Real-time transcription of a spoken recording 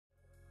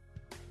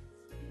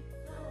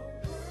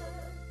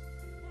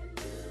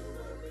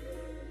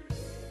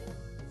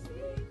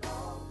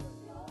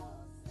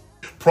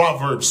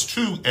Proverbs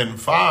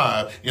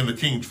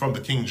 2:5 from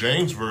the King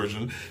James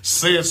Version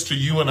says to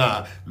you and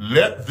I,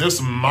 let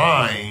this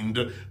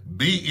mind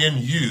be in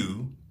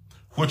you,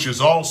 which is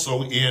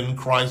also in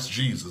Christ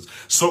Jesus.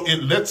 So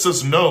it lets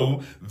us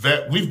know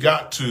that we've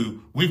got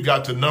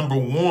to, number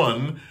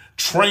one,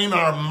 train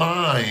our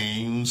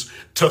minds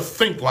to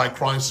think like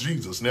Christ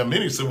Jesus. Now,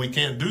 many say we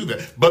can't do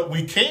that, but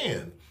we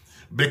can,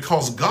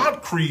 because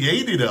God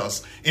created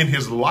us in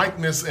his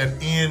likeness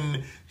and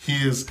in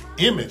his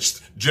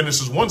image.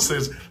 Genesis 1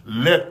 says,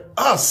 let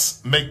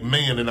us make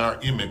man in our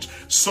image.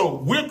 So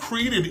we're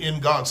created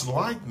in God's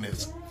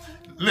likeness.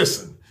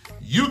 Listen,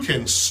 you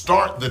can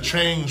start the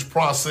change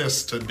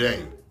process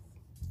today.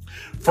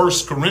 1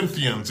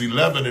 Corinthians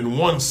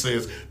 11:1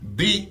 says,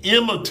 be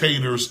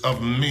imitators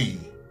of me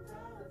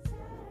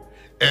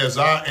as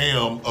I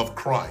am of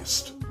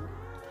Christ.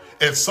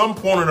 At some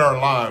point in our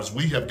lives,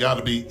 we have got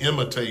to be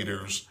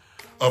imitators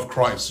of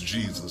Christ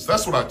Jesus.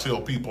 That's what I tell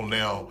people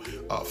now.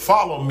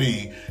 Follow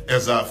me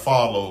as I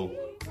follow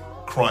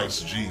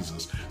Christ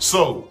Jesus.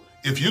 So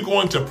if you're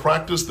going to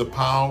practice the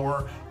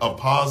power of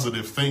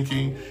positive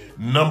thinking,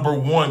 number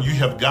one, you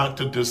have got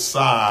to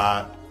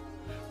decide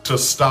to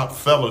stop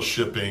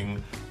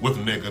fellowshipping with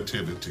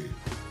negativity.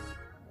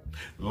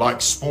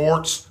 Like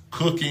sports,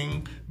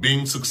 cooking,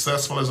 being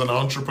successful as an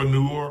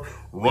entrepreneur,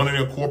 running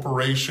a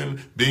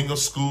corporation, being a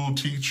school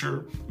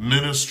teacher,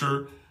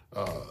 minister,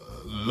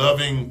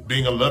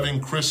 being a loving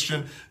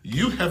Christian,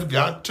 you have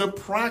got to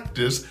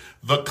practice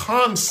the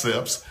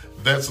concepts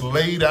that's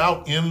laid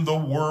out in the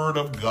Word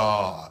of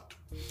God.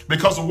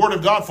 Because the Word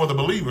of God for the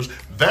believers,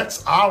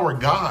 that's our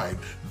guide.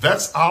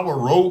 That's our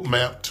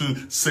roadmap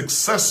to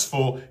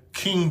successful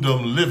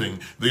kingdom living.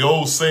 The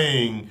old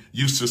saying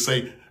used to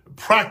say,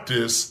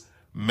 practice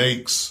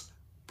makes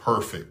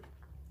perfect.